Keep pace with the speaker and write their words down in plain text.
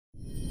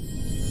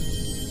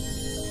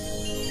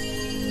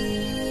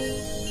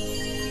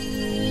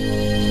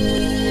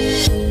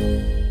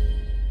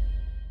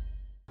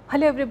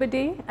Hello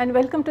everybody and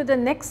welcome to the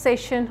next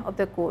session of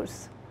the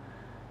course.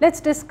 Let us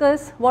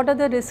discuss what are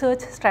the research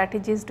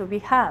strategies do we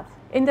have.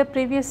 In the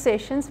previous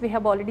sessions we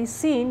have already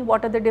seen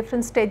what are the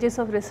different stages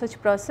of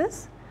research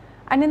process,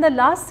 and in the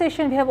last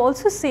session we have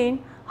also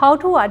seen how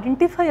to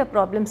identify a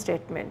problem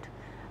statement,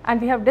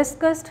 and we have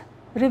discussed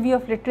review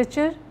of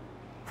literature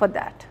for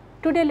that.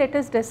 Today let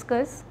us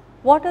discuss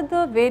what are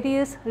the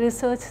various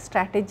research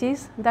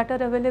strategies that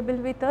are available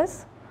with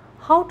us,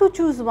 how to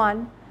choose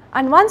one,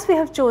 and once we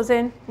have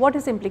chosen, what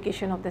is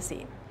implication of the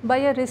same. By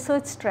a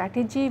research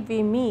strategy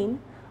we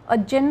mean a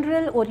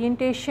general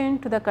orientation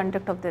to the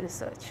conduct of the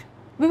research.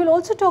 We will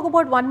also talk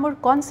about one more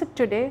concept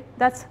today,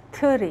 that is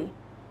theory.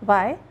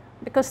 Why?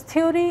 Because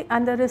theory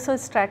and the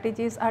research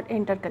strategies are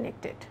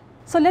interconnected.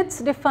 So let us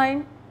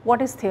define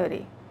what is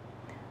theory.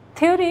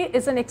 Theory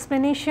is an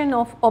explanation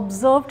of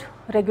observed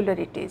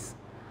regularities.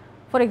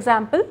 For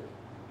example,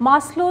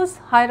 Maslow's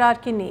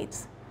hierarchy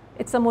needs,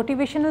 it is a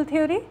motivational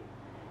theory.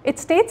 It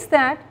states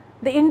that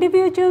the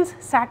individuals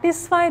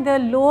satisfy their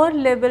lower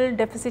level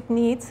deficit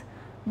needs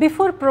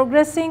before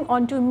progressing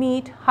on to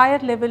meet higher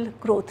level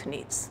growth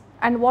needs.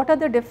 And what are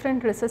the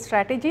different research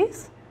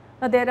strategies?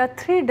 Now, there are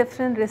three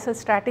different research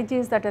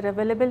strategies that are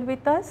available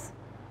with us.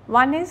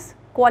 One is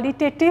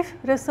qualitative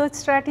research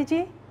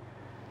strategy,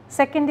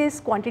 second is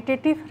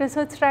quantitative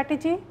research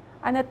strategy,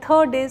 and the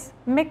third is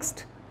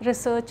mixed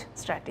research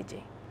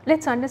strategy. Let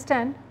us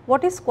understand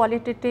what is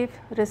qualitative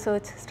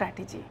research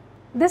strategy.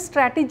 This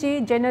strategy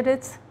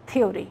generates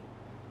theory.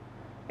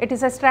 It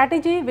is a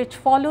strategy which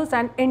follows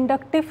an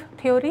inductive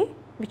theory,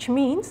 which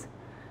means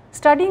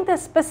studying the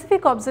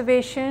specific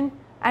observation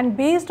and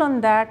based on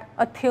that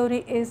a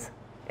theory is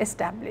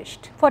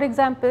established. For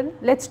example,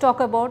 let us talk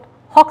about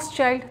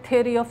Hochschild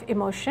theory of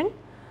emotion.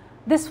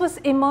 This was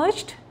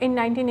emerged in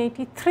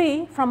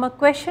 1983 from a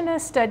questionnaire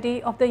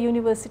study of the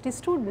university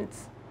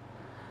students.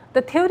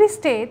 The theory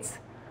states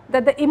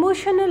that the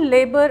emotional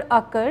labor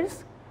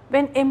occurs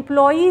when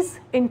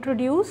employees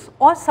introduce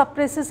or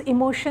suppresses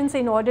emotions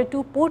in order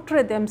to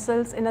portray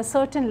themselves in a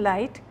certain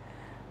light,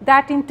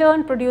 that in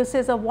turn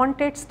produces a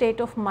wanted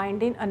state of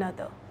mind in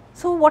another.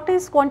 So, what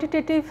is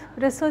quantitative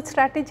research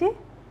strategy?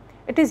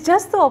 It is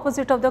just the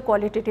opposite of the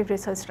qualitative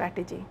research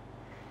strategy.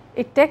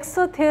 It takes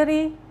a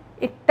theory,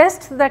 it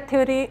tests that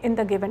theory in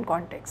the given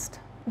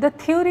context. The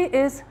theory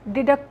is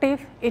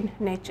deductive in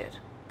nature.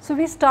 So,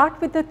 we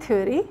start with the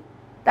theory,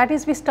 that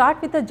is we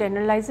start with the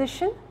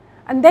generalization,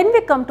 and then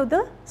we come to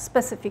the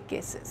specific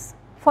cases.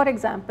 For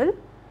example,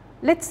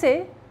 let us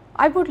say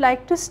I would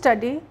like to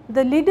study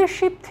the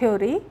leadership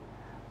theory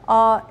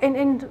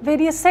in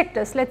various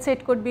sectors. Let us say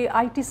it could be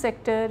IT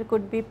sector,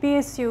 could be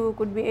PSU,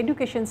 could be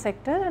education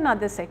sector and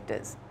other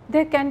sectors.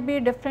 There can be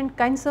different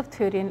kinds of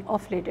theory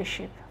of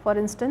leadership. For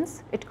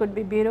instance, it could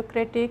be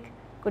bureaucratic,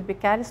 could be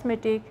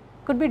charismatic,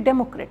 could be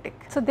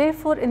democratic. So,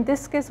 therefore, in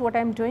this case what I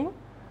am doing?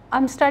 I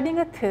am studying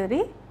a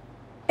theory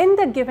in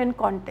the given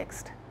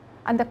context,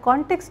 and the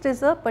context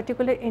is a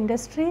particular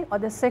industry or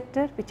the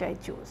sector which I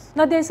choose.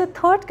 Now, there is a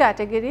third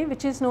category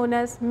which is known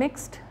as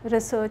mixed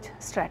research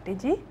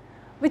strategy,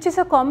 which is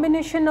a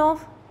combination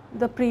of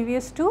the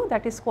previous two,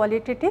 that is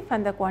qualitative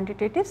and the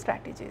quantitative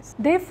strategies.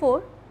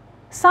 Therefore,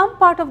 some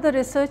part of the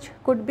research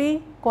could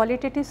be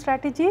qualitative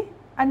strategy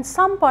and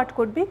some part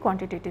could be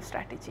quantitative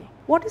strategy.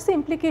 What is the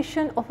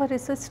implication of a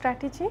research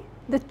strategy?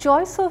 The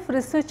choice of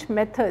research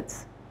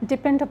methods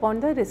depend upon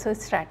the research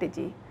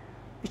strategy,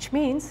 which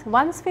means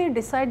once we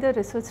decide the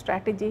research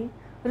strategy,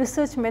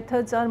 research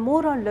methods are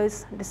more or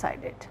less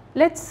decided.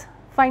 Let us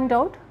find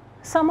out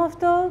some of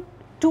the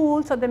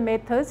tools or the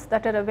methods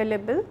that are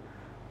available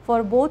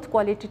for both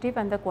qualitative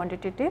and the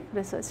quantitative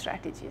research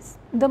strategies.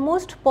 The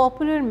most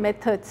popular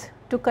methods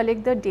to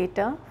collect the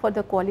data for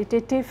the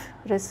qualitative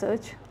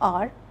research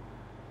are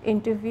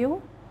interview,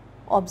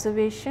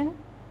 observation,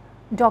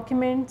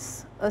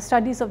 documents,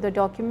 studies of the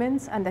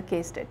documents and the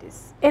case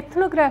studies.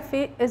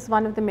 Ethnography is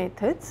one of the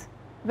methods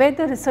where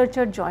the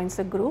researcher joins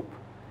a group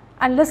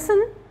and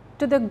listen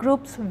to the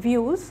group's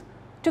views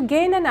to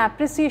gain an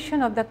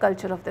appreciation of the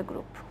culture of the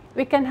group.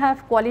 We can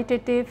have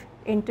qualitative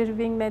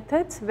interviewing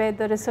methods where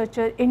the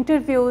researcher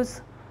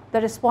interviews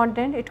the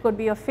respondent, it could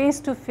be a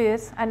face to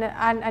face and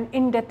an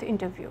in-depth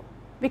interview.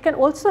 We can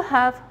also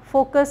have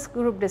focus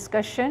group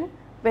discussion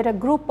where a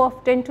group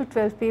of 10 to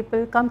 12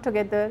 people come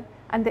together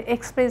and they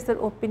express their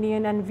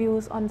opinion and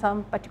views on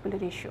some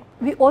particular issue.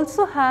 We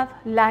also have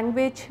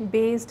language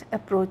based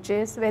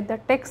approaches where the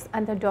text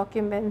and the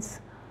documents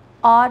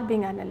are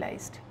being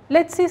analyzed.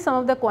 Let us see some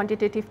of the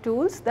quantitative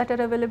tools that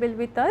are available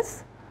with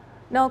us.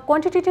 Now,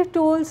 quantitative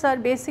tools are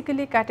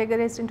basically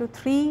categorized into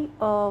three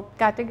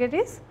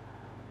categories.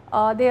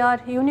 They are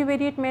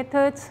univariate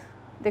methods,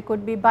 they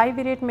could be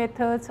bivariate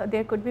methods, or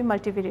there could be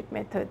multivariate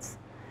methods.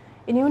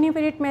 In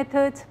univariate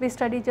methods, we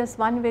study just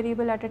one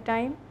variable at a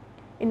time.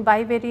 In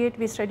bivariate,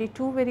 we study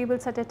two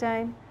variables at a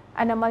time,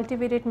 and in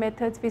multivariate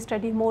methods, we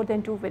study more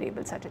than two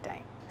variables at a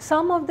time.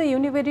 Some of the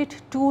univariate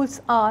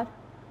tools are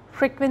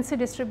frequency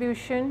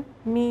distribution,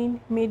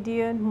 mean,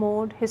 median,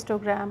 mode,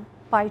 histogram,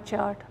 pie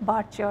chart,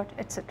 bar chart,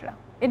 etc.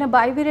 In a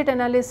bivariate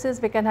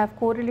analysis, we can have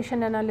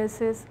correlation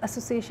analysis,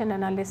 association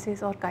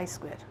analysis or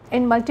chi-square.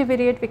 In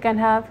multivariate, we can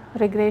have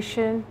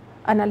regression,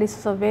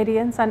 analysis of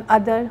variance and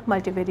other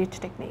multivariate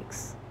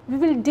techniques. We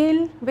will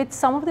deal with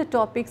some of the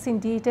topics in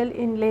detail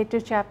in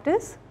later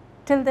chapters.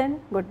 Till then,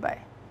 goodbye.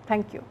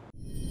 Thank you.